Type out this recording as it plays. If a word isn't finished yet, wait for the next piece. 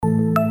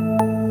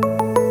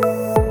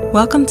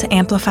Welcome to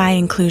Amplify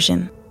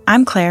Inclusion.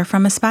 I'm Claire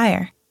from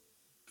Aspire.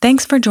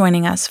 Thanks for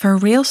joining us for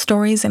real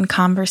stories and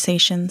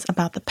conversations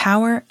about the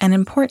power and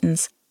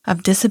importance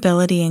of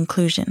disability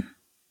inclusion.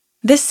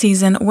 This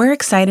season, we're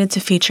excited to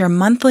feature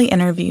monthly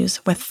interviews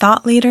with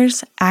thought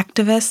leaders,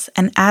 activists,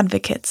 and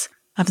advocates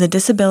of the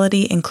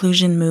disability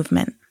inclusion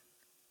movement.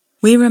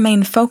 We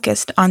remain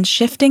focused on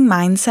shifting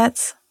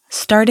mindsets,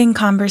 starting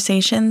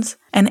conversations,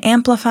 and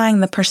amplifying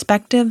the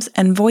perspectives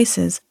and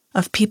voices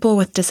of people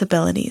with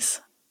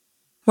disabilities.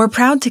 We're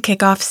proud to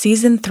kick off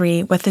Season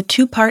 3 with a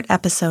two-part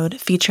episode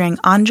featuring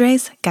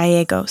Andres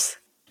Gallegos,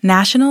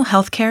 National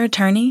Healthcare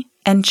Attorney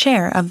and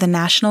Chair of the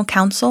National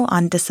Council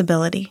on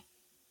Disability.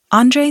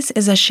 Andres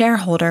is a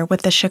shareholder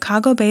with the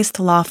Chicago-based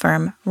law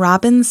firm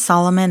Robbins,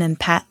 Solomon &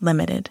 Patt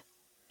Limited.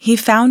 He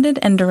founded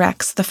and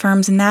directs the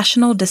firm's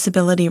National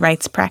Disability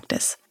Rights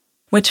Practice,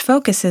 which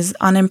focuses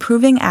on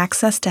improving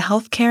access to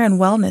healthcare and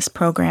wellness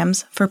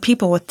programs for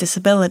people with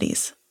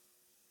disabilities.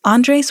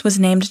 Andres was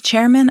named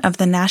chairman of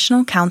the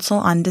National Council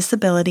on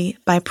Disability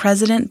by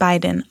President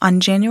Biden on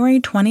January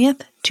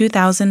 20th,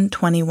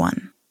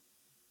 2021.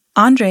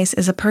 Andres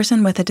is a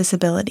person with a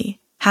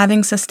disability,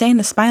 having sustained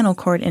a spinal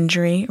cord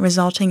injury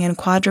resulting in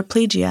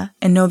quadriplegia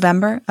in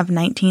November of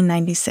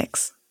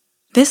 1996.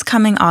 This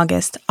coming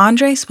August,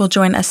 Andres will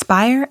join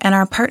Aspire and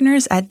our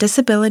partners at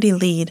Disability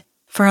Lead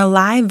for a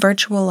live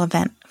virtual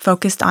event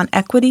focused on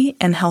equity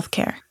and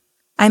healthcare.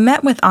 I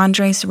met with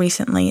Andres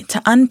recently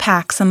to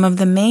unpack some of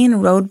the main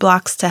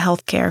roadblocks to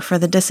healthcare for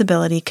the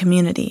disability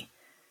community.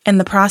 In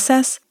the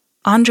process,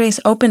 Andres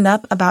opened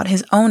up about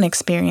his own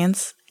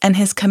experience and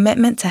his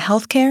commitment to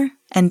healthcare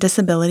and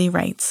disability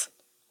rights.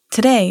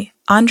 Today,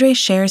 Andres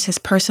shares his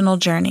personal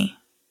journey,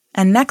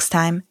 and next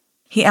time,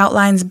 he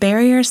outlines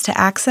barriers to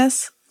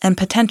access and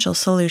potential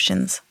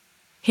solutions.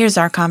 Here's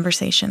our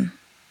conversation.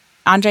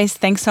 Andres,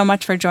 thanks so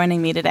much for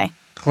joining me today.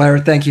 Claire,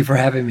 thank you for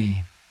having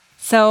me.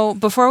 So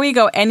before we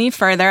go any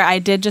further, I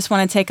did just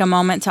want to take a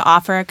moment to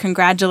offer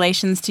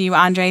congratulations to you,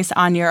 Andres,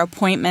 on your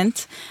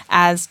appointment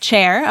as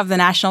chair of the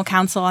National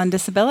Council on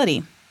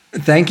Disability.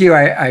 Thank you.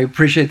 I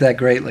appreciate that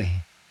greatly.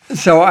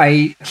 So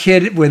I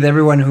kid with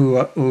everyone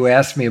who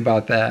asked me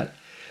about that.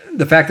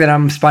 The fact that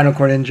I'm spinal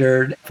cord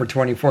injured for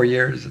 24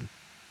 years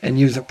and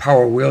use a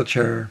power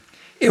wheelchair,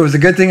 it was a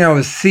good thing I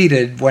was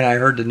seated when I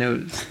heard the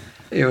news.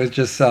 It was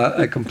just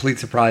a complete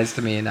surprise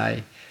to me, and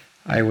I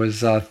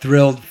was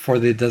thrilled for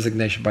the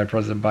designation by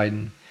President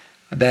Biden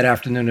that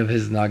afternoon of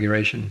his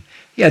inauguration.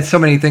 He had so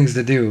many things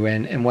to do,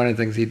 and one of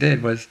the things he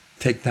did was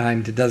take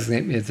time to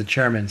designate me as the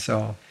chairman,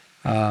 so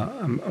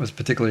I was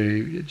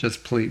particularly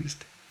just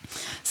pleased.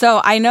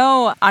 So I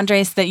know,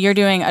 Andres, that you're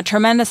doing a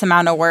tremendous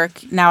amount of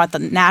work now at the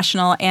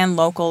national and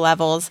local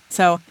levels.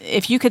 So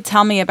if you could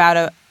tell me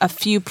about a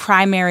few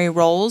primary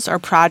roles or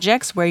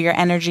projects where your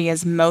energy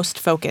is most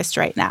focused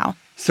right now.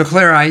 So,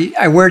 Claire,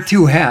 I wear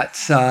two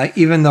hats.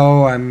 Even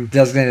though I'm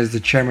designated as the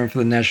chairman for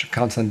the National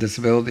Council on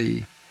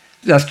Disability,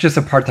 that's just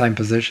a part-time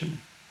position.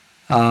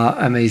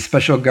 I'm a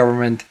special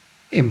government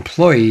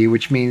employee,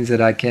 which means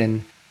that I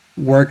can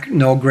work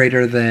no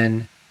greater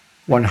than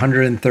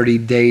 130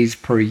 days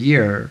per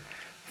year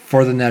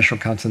for the National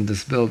Council on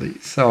Disability.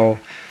 So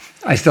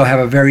I still have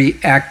a very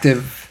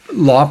active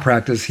law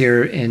practice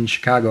here in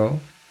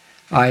Chicago.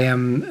 I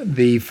am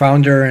the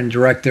founder and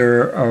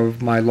director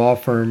of my law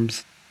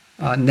firm's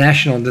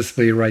National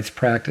Disability Rights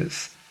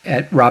Practice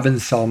at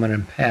Robbins,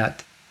 Solomon &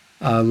 Patt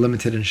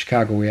Limited in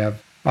Chicago. We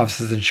have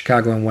offices in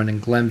Chicago and one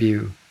in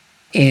Glenview.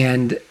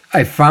 And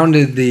I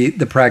founded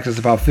the practice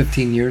about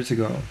 15 years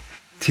ago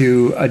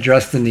to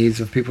address the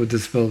needs of people with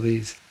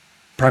disabilities,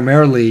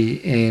 primarily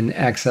in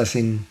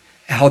accessing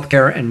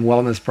healthcare and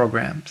wellness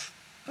programs.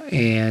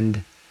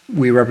 And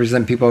we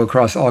represent people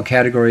across all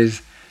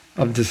categories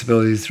of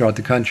disabilities throughout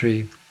the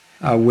country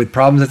with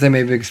problems that they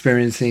may be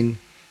experiencing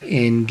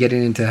in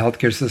getting into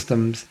healthcare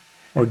systems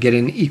or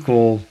getting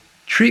equal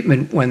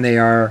treatment when they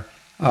are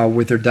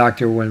with their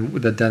doctor,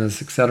 with a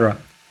dentist, etc.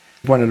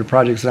 One of the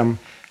projects that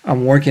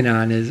I'm working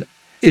on is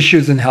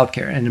issues in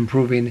healthcare and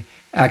improving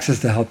access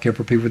to healthcare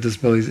for people with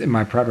disabilities in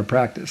my private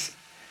practice.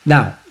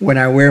 Now, when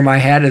I wear my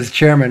hat as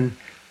chairman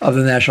of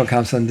the National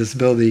Council on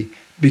Disability,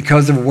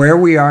 because of where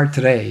we are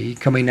today,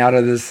 coming out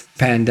of this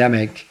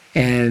pandemic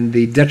and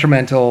the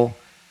detrimental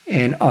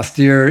and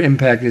austere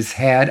impact it's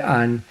had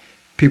on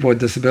people with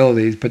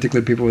disabilities,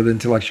 particularly people with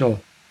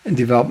intellectual and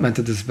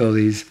developmental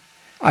disabilities,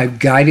 I've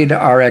guided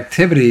our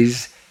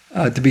activities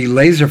to be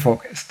laser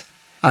focused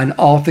on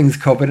all things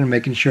COVID and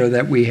making sure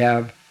that we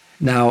have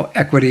now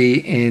equity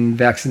in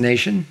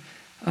vaccination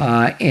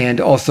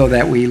and also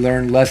that we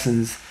learn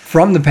lessons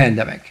from the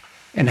pandemic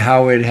and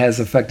how it has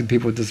affected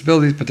people with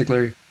disabilities,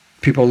 particularly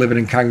people living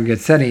in congregate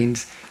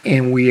settings.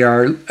 And we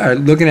are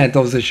looking at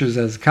those issues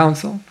as a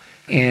council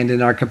and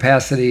in our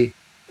capacity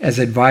as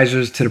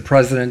advisors to the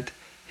president,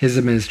 his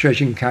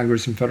administration,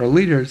 Congress, and federal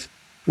leaders.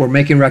 We're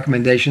making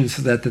recommendations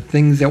so that the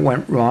things that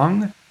went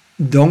wrong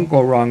don't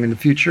go wrong in the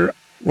future.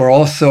 We're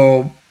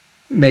also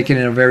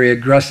making a very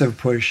aggressive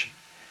push,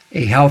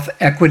 a health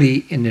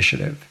equity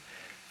initiative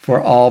for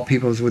all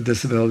people with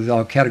disabilities,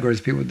 all categories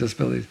of people with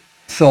disabilities,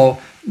 So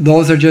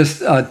those are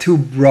just two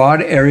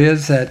broad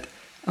areas that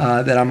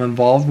I'm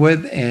involved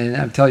with, and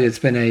I'm telling you, it's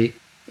been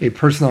a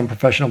personal and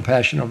professional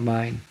passion of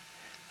mine.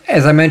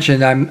 As I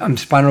mentioned, I'm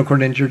spinal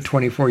cord injured,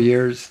 24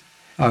 years,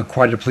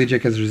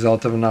 quadriplegic as a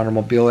result of an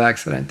automobile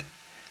accident.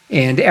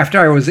 And after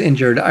I was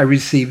injured, I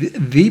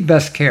received the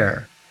best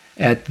care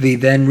at the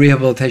then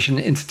Rehabilitation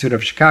Institute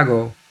of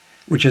Chicago,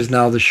 which is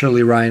now the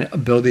Shirley Ryan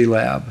Ability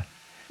Lab.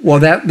 Well,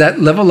 that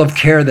level of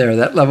care there,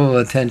 that level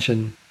of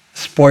attention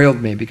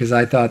spoiled me, because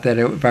I thought that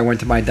if I went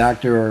to my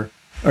doctor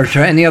or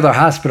to any other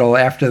hospital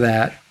after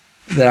that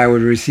I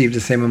would receive the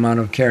same amount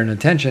of care and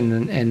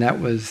attention. And that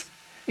was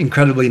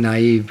incredibly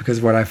naive,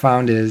 because what I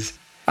found is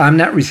I'm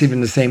not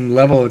receiving the same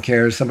level of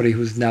care as somebody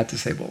who's not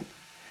disabled.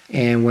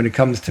 And when it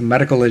comes to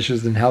medical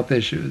issues and health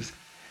issues,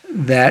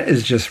 that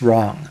is just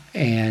wrong.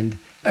 And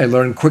I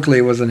learned quickly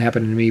it wasn't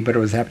happening to me, but it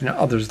was happening to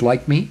others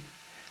like me.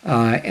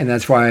 And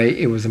that's why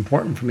it was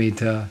important for me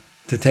to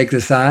take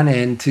this on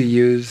and to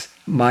use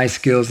my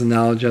skills and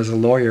knowledge as a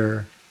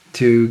lawyer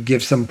to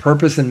give some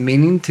purpose and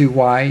meaning to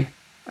why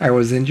I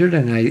was injured.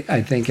 And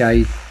I think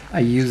I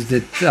used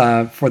it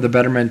for the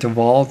betterment of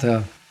all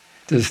to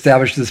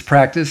establish this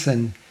practice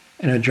and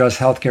address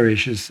healthcare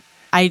issues.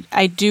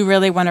 I do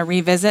really want to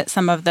revisit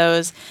some of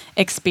those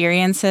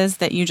experiences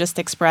that you just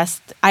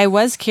expressed. I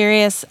was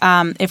curious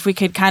if we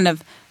could kind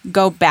of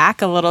go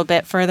back a little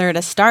bit further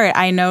to start.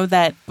 I know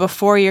that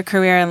before your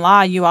career in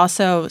law, you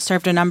also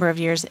served a number of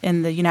years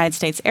in the United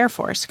States Air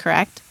Force,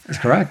 correct?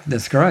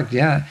 That's correct,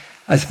 yeah.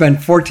 I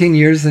spent 14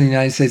 years in the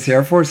United States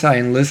Air Force. I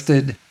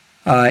enlisted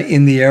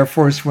in the Air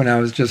Force when I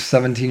was just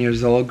 17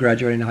 years old,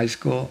 graduating high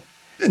school.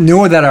 I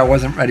knew that I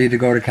wasn't ready to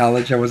go to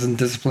college. I wasn't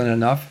disciplined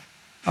enough.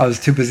 I was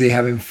too busy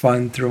having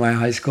fun through my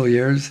high school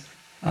years.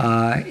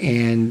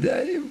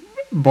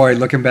 Boy,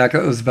 looking back,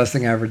 it was the best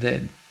thing I ever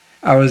did.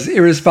 I was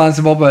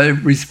irresponsible,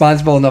 but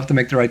responsible enough to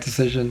make the right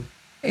decision.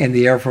 And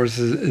the Air Force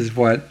is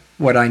what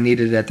I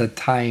needed at the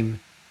time.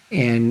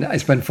 And I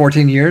spent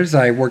 14 years.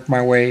 I worked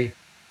my way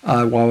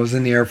while I was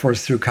in the Air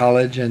Force through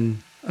college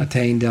and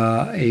attained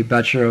a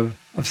Bachelor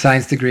of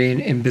Science degree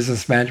in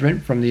Business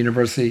Management from the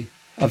University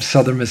of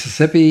Southern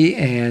Mississippi.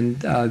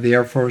 And the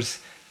Air Force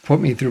put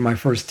me through my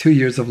first 2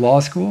 years of law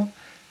school.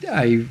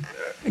 I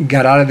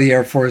got out of the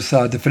Air Force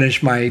to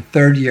finish my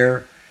third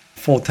year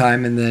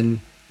full-time and then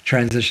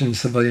transitioned to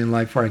civilian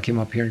life, where I came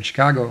up here in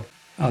Chicago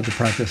to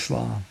practice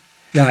law.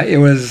 Yeah, it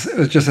was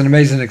just an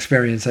amazing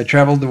experience. I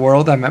traveled the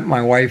world. I met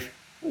my wife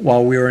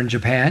while we were in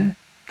Japan,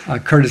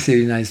 courtesy of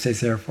the United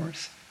States Air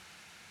Force.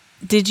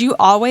 Did you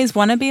always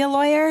want to be a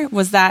lawyer?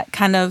 Was that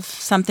kind of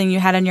something you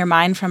had in your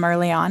mind from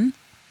early on?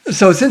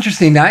 So it's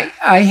interesting.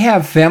 I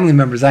have family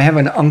members. I have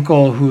an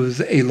uncle who's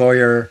a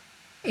lawyer,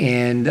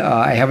 and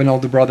I have an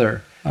older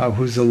brother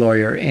who's a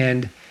lawyer.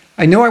 And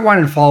I know I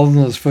wanted to follow in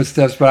those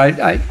footsteps, but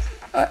I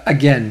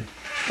again,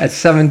 at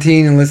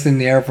 17 enlisted in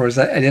the Air Force,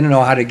 I didn't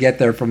know how to get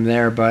there from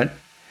there. But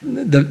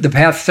the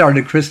path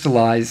started to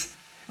crystallize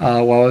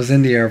while I was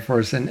in the Air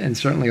Force, and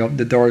certainly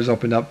the doors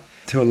opened up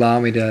to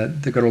allow me to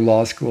go to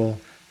law school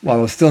while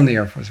I was still in the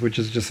Air Force, which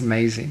is just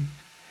amazing.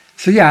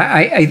 So yeah,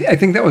 I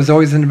think that was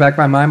always in the back of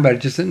my mind, but I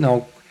just didn't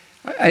know.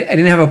 I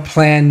didn't have a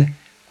plan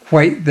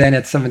quite then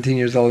at 17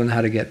 years old on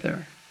how to get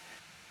there.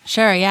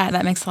 Sure, yeah,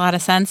 that makes a lot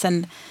of sense.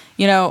 And,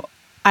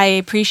 I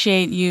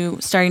appreciate you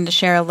starting to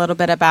share a little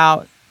bit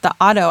about the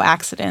auto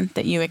accident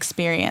that you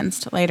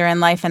experienced later in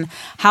life, and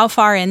how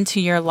far into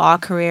your law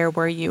career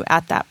were you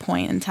at that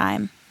point in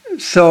time?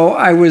 So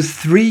I was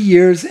 3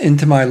 years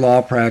into my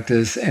law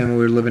practice, and we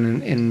were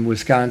living in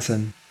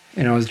Wisconsin.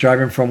 And I was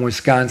driving from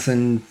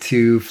Wisconsin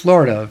to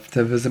Florida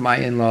to visit my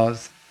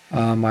in-laws,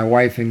 my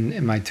wife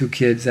and my two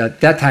kids.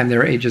 At that time,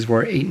 their ages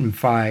were 8 and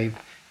 5.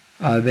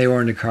 They were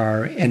in the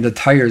car, and the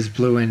tires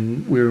blew,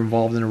 and we were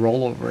involved in a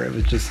rollover. It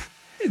was just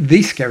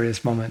the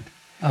scariest moment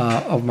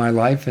of my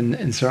life,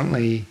 and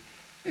certainly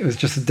it was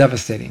just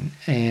devastating.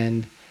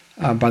 And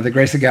by the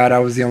grace of God, I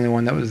was the only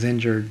one that was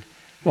injured.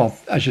 Well,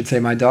 I should say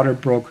my daughter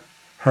broke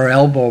her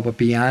elbow, but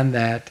beyond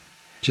that,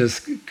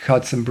 just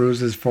cuts and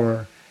bruises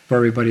for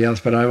everybody else.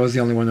 But I was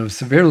the only one that was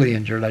severely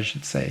injured, I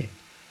should say.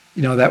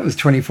 That was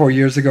 24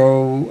 years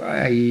ago.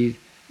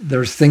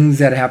 There's things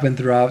that happen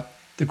throughout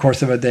the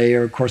course of a day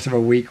or course of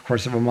a week,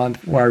 course of a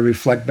month, where I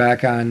reflect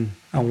back on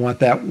what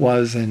that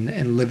was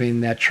and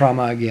living that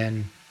trauma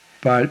again.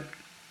 But,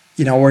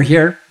 we're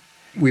here.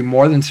 We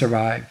more than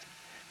survived.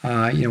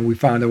 We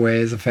found a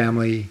way as a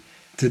family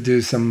to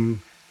do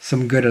some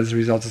good as a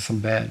result of some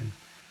bad.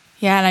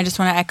 Yeah, and I just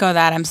want to echo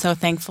that. I'm so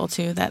thankful,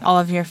 too, that all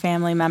of your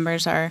family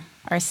members are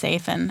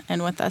safe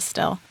and with us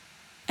still.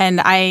 And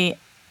I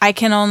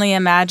can only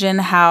imagine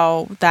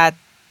how that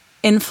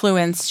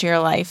influenced your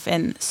life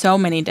in so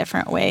many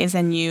different ways.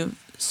 And you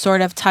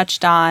sort of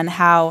touched on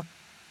how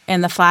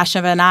in the flash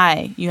of an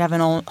eye, you have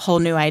a whole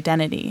new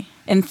identity.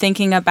 In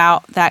thinking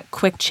about that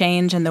quick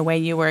change in the way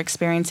you were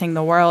experiencing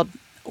the world,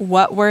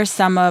 what were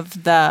some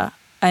of the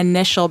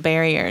initial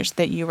barriers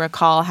that you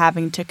recall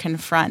having to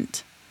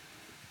confront?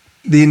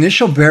 The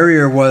initial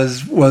barrier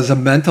was a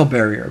mental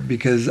barrier,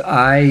 because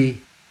I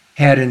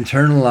had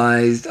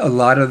internalized a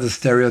lot of the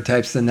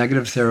stereotypes, the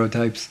negative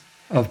stereotypes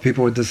of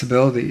people with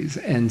disabilities.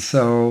 And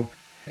so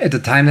at the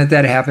time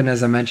that happened,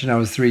 as I mentioned, I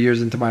was 3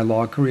 years into my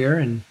law career,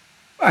 and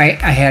I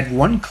had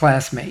one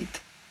classmate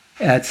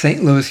at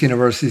St. Louis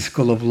University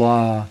School of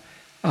Law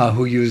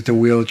who used a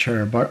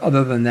wheelchair. But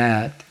other than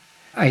that,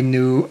 I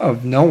knew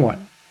of no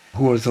one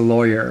who was a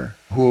lawyer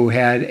who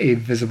had a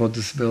visible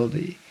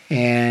disability.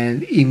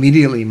 And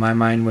immediately my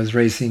mind was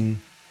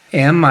racing,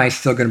 am I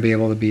still going to be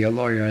able to be a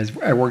lawyer?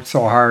 I worked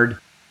so hard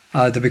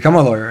to become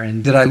a lawyer.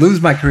 And did I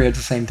lose my career at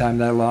the same time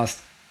that I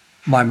lost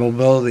my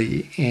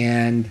mobility?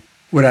 And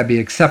would I be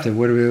accepted?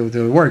 Would I be able to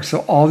do work? So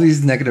all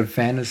these negative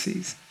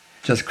fantasies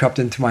just crept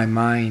into my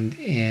mind.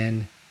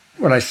 And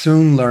what I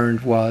soon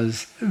learned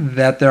was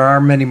that there are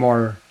many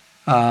more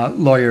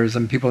lawyers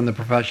and people in the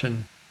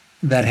profession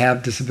that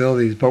have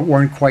disabilities but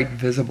weren't quite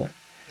visible.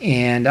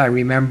 And I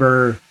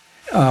remember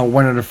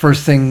one of the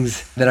first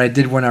things that I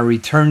did when I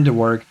returned to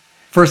work,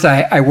 first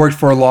I worked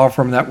for a law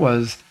firm that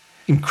was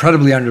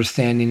incredibly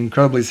understanding,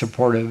 incredibly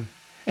supportive,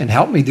 and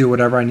helped me do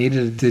whatever I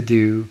needed to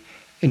do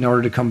in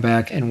order to come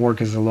back and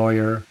work as a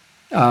lawyer.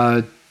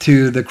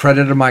 To the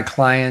credit of my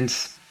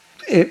clients,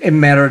 it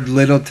mattered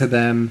little to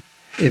them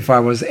if I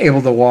was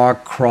able to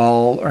walk,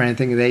 crawl, or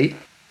anything.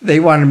 They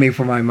wanted me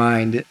for my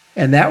mind,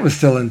 and that was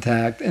still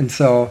intact. And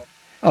so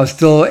I was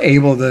still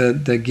able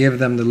to give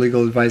them the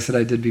legal advice that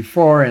I did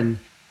before, and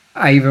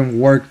I even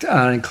worked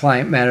on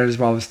client matters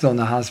while I was still in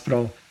the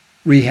hospital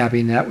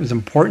rehabbing. That was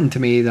important to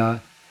me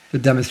to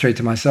demonstrate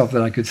to myself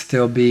that I could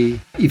still be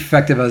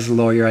effective as a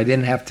lawyer. I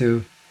didn't have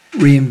to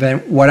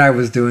reinvent what I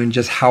was doing,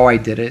 just how I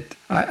did it.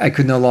 I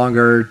could no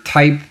longer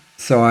type,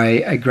 so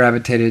I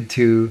gravitated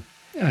to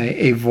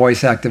a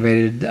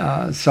voice-activated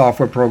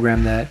software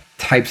program that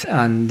types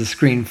on the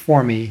screen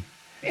for me.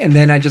 And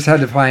then I just had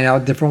to find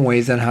out different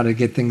ways on how to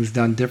get things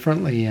done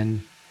differently.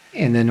 And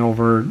then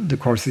over the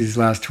course of these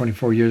last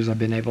 24 years, I've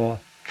been able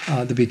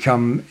to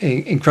become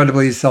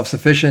incredibly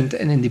self-sufficient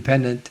and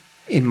independent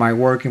in my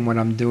work and what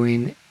I'm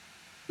doing.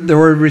 There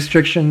were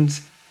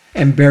restrictions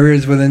and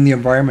barriers within the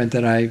environment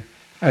that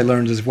I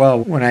learned as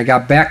well. When I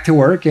got back to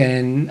work,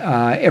 and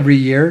every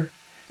year,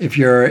 if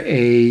you're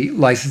a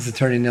licensed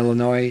attorney in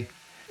Illinois,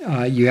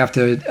 you have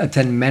to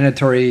attend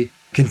mandatory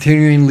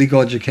continuing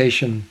legal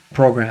education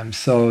programs.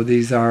 So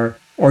these are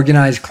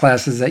organized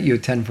classes that you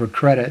attend for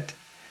credit.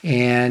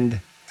 And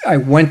I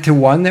went to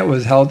one that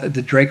was held at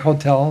the Drake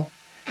Hotel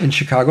in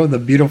Chicago, the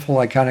beautiful,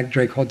 iconic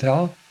Drake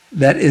Hotel,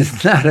 that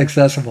is not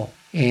accessible.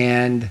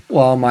 And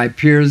while my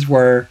peers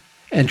were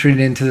entering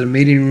into the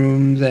meeting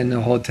rooms and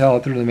the hotel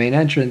through the main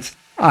entrance,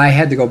 I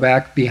had to go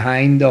back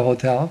behind the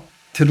hotel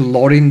to the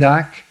loading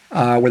dock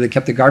where they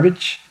kept the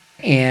garbage,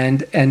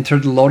 and enter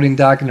the loading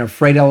dock in a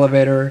freight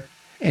elevator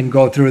and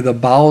go through the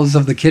bowels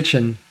of the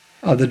kitchen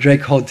of the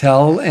Drake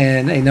Hotel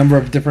and a number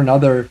of different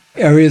other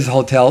areas of the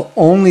hotel,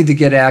 only to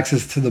get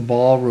access to the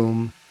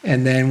ballroom.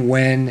 And then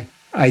when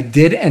I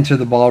did enter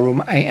the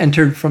ballroom, I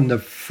entered from the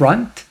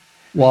front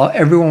while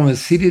everyone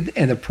was seated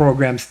and the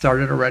program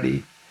started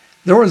already.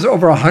 There was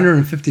over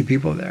 150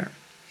 people there,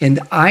 and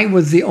I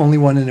was the only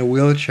one in a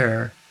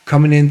wheelchair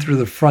coming in through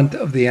the front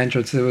of the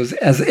entrance. It was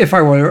as if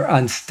I were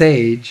on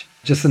stage,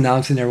 just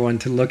announcing everyone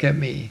to look at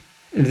me.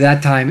 At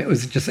that time, it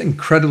was just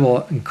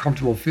incredible,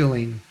 uncomfortable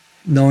feeling,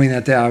 knowing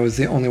that I was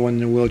the only one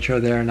in a wheelchair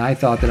there, and I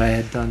thought that I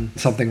had done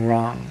something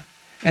wrong.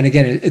 And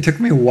again, it took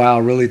me a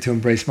while really to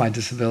embrace my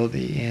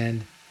disability,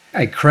 and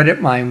I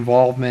credit my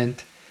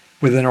involvement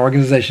with an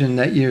organization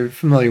that you're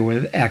familiar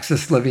with,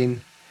 Access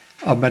Living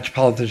of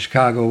Metropolitan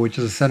Chicago, which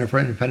is a Center for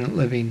Independent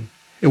Living.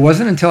 It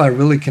wasn't until I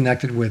really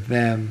connected with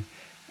them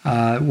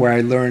where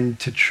I learned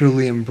to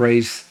truly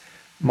embrace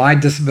my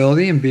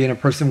disability and being a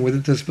person with a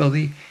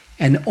disability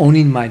and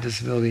owning my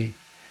disability.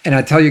 And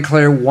I tell you,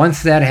 Claire,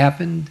 once that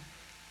happened,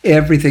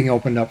 everything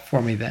opened up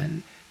for me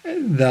then.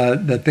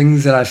 The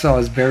things that I saw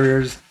as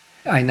barriers,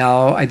 I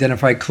now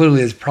identify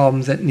clearly as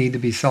problems that need to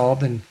be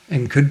solved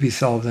and could be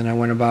solved. And I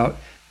went about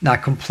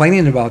not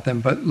complaining about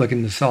them, but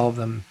looking to solve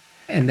them.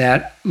 And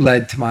that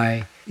led to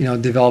my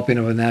developing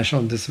of a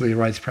national disability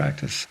rights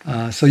practice.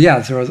 So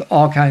there was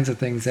all kinds of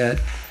things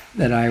that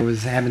I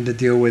was having to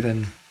deal with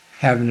and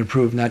having to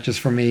prove, not just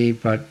for me,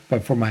 but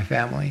for my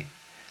family.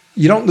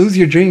 You don't lose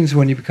your dreams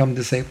when you become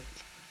disabled.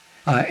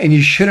 And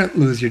you shouldn't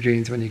lose your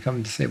dreams when you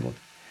become disabled.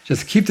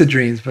 Just keep the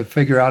dreams, but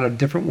figure out a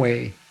different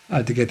way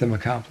to get them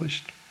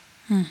accomplished.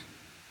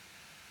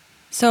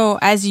 So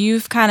as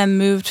you've kind of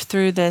moved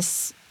through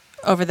this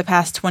over the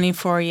past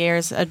 24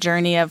 years, a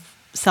journey of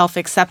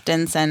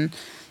self-acceptance and,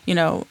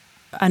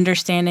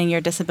 understanding your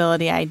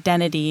disability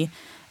identity,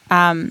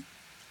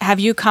 have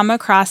you come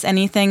across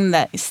anything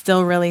that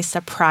still really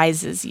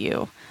surprises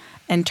you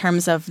in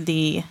terms of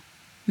the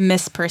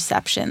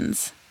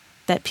misperceptions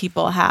that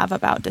people have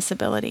about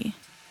disability?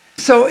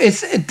 So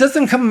it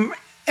doesn't come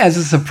as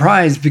a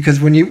surprise, because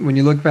when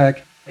you look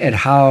back at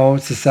how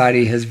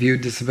society has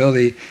viewed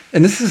disability,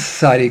 and this is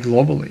society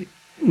globally,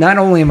 not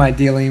only am I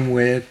dealing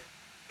with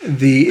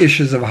the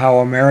issues of how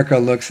America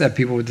looks at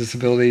people with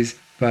disabilities,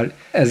 but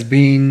as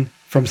being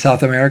from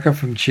South America,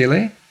 from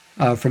Chile,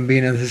 from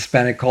being in the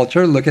Hispanic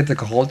culture. Look at the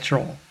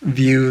cultural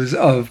views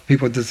of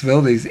people with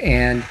disabilities.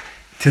 And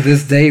to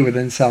this day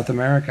within South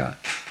America,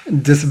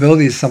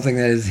 disability is something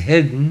that is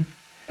hidden.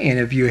 And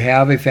if you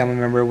have a family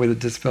member with a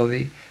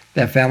disability,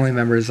 that family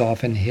member is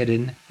often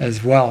hidden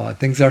as well.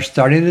 Things are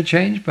starting to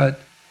change, but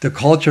the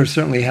culture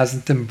certainly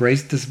hasn't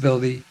embraced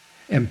disability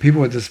and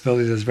people with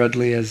disabilities as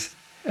readily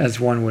as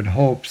one would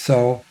hope.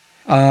 So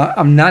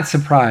I'm not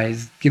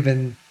surprised,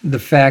 given the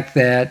fact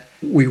that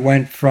we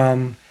went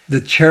from the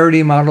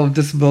charity model of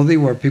disability,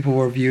 where people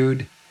were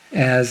viewed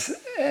as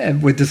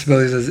with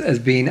disabilities as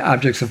being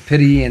objects of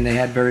pity, and they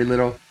had very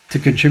little to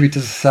contribute to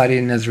society.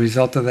 And as a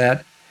result of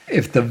that,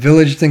 if the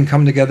village didn't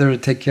come together to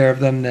take care of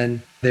them,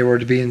 then they were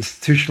to be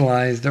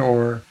institutionalized,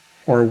 or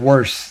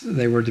worse,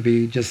 they were to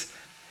be just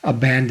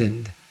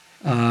abandoned.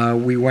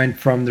 We went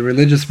from the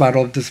religious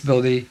model of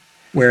disability,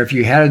 where if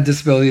you had a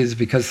disability, it's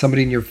because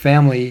somebody in your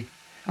family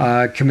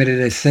committed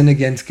a sin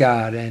against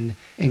God, and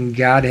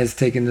God has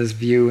taken this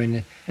view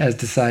and has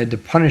decided to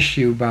punish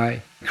you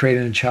by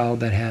creating a child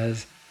that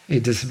has a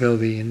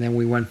disability. And then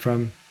we went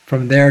from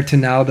there to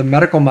now the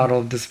medical model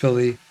of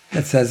disability,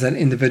 that says that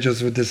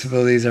individuals with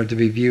disabilities are to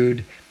be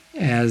viewed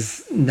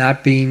as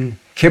not being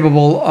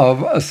capable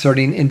of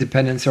asserting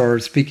independence or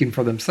speaking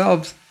for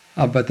themselves,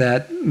 but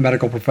that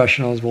medical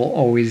professionals will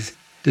always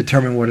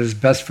determine what is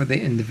best for the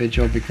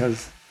individual,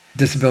 because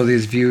disability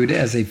is viewed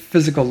as a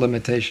physical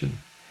limitation.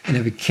 And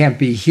if it can't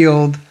be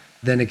healed,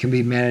 then it can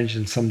be managed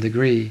in some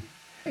degree.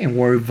 And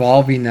we're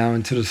evolving now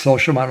into the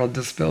social model of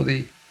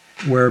disability,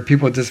 where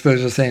people with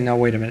disabilities are saying, no,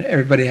 wait a minute,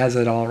 everybody has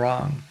it all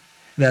wrong.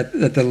 That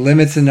the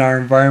limits in our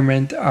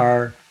environment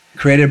are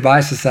created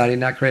by society,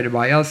 not created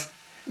by us.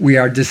 We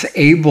are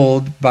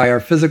disabled by our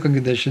physical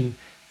condition,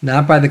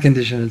 not by the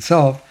condition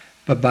itself,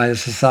 but by the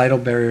societal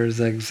barriers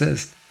that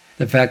exist.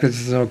 The fact that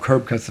there's no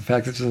curb cuts, the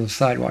fact that there's no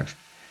sidewalks,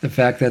 the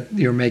fact that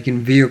you're making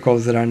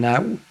vehicles that are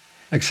not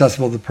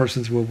accessible to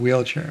persons with a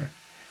wheelchair,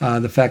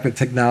 the fact that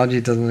technology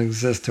doesn't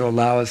exist to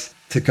allow us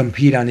to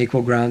compete on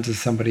equal grounds as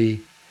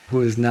somebody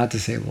who is not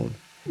disabled,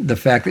 the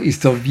fact that you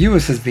still view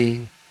us as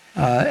being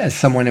as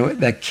someone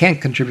that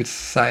can't contribute to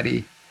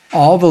society.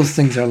 All those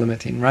things are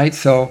limiting, right?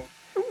 So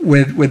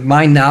with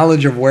my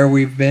knowledge of where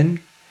we've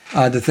been,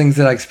 the things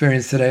that I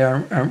experience today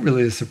aren't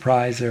really a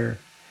surprise. They're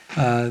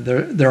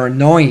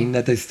annoying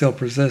that they still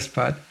persist,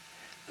 but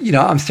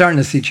I'm starting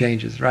to see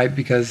changes, right?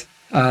 Because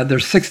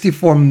there's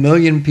 64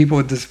 million people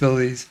with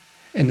disabilities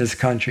in this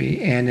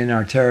country and in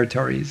our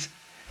territories.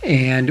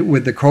 And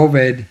with the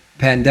COVID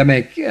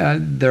pandemic,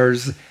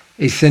 there's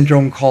a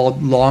syndrome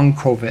called long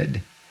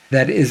COVID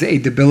that is a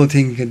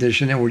debilitating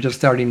condition, and we're just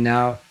starting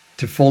now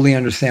to fully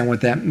understand what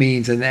that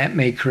means, and that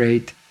may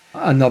create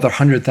another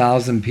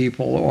 100,000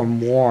 people or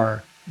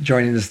more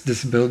joining this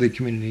disability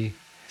community.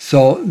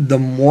 So the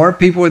more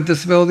people with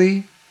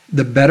disability,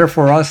 the better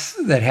for us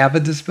that have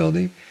a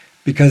disability,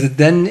 because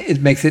then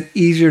it makes it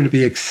easier to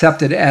be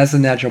accepted as a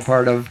natural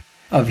part of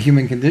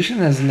human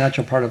condition, as a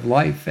natural part of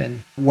life.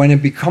 And when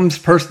it becomes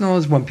personal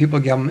is when people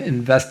get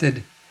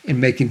invested in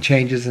making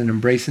changes and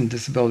embracing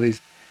disabilities.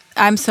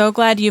 I'm so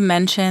glad you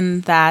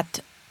mentioned that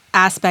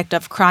aspect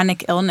of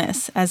chronic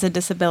illness as a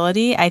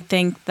disability. I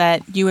think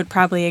that you would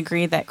probably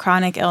agree that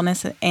chronic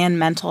illness and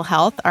mental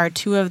health are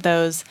two of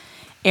those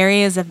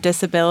areas of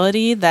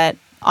disability that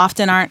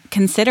often aren't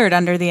considered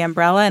under the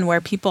umbrella, and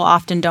where people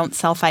often don't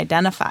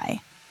self-identify.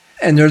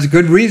 And there's a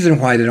good reason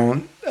why they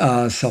don't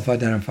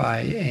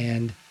self-identify.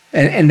 And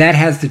that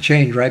has to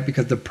change, right?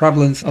 Because the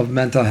prevalence of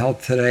mental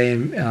health today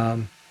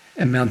and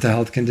mental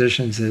health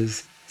conditions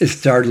is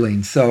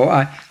startling.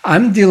 So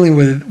I'm dealing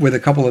with a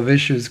couple of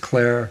issues,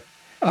 Claire,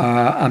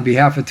 on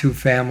behalf of two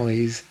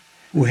families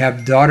who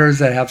have daughters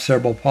that have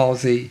cerebral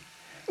palsy,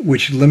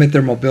 which limit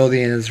their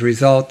mobility, and as a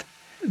result,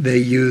 they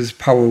use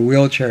power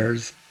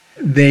wheelchairs.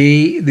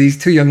 These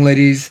two young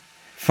ladies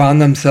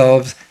found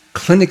themselves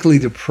clinically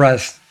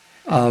depressed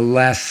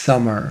last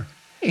summer.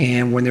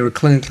 And when they were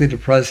clinically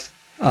depressed,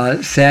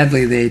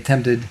 sadly, they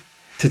attempted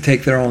to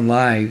take their own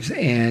lives.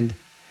 And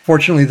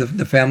fortunately,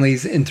 the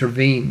families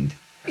intervened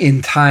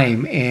in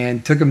time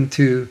and took them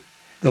to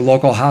the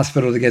local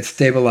hospital to get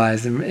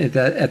stabilized. And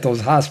at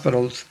those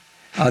hospitals,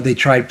 they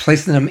tried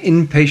placing them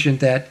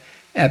inpatient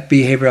at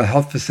behavioral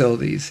health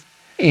facilities.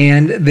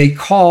 And they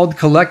called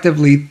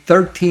collectively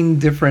 13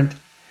 different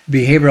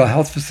behavioral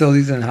health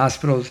facilities and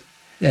hospitals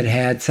that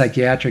had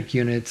psychiatric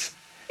units.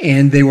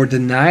 And they were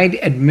denied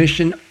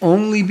admission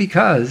only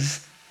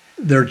because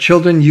their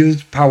children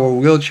used power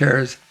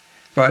wheelchairs.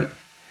 But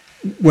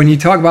when you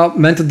talk about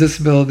mental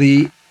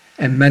disability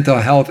and mental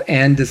health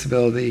and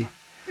disability,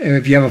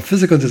 if you have a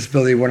physical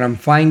disability, what I'm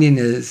finding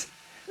is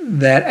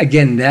that,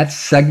 again, that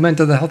segment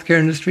of the healthcare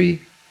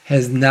industry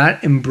has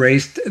not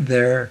embraced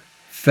their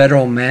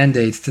federal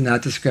mandates to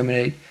not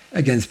discriminate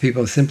against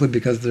people simply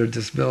because of their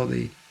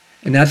disability.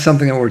 And that's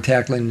something that we're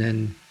tackling,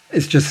 and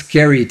it's just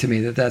scary to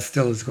me that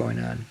still is going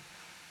on.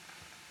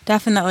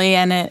 Definitely.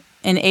 And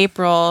in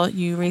April,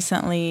 you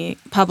recently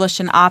published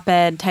an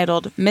op-ed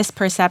titled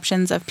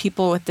 "Misperceptions of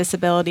People with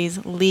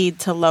Disabilities Lead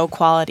to Low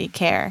Quality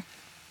Care."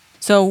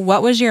 So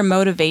what was your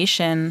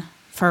motivation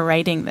for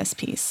writing this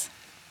piece?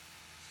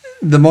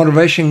 The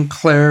motivation,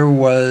 Claire,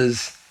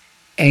 was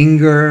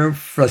anger,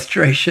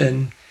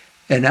 frustration,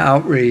 and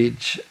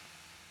outrage.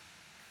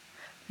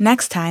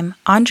 Next time,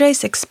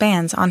 Andres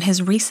expands on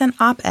his recent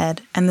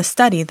op-ed and the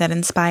study that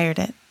inspired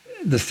it.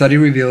 The study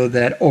revealed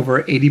that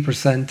over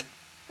 80%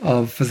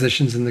 of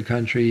physicians in the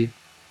country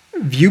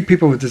view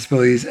people with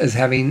disabilities as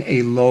having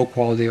a low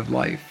quality of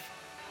life,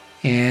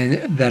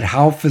 and that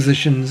how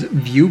physicians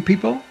view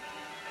people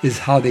is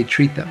how they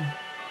treat them.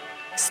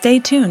 Stay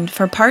tuned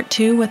for part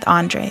 2 with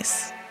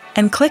Andres,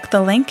 and click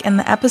the link in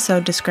the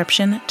episode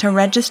description to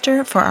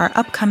register for our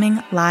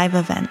upcoming live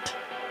event.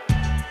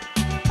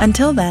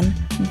 Until then,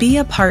 be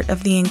a part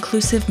of the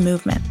inclusive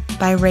movement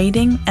by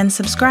rating and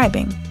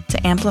subscribing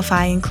to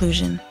Amplify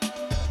Inclusion.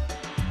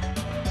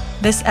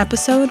 This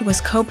episode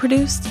was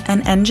co-produced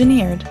and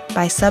engineered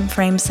by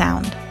Subframe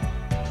Sound.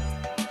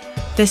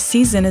 This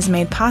season is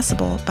made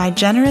possible by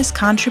generous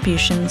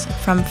contributions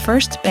from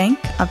First Bank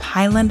of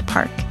Highland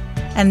Park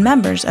and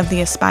members of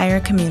the Aspire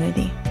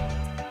community.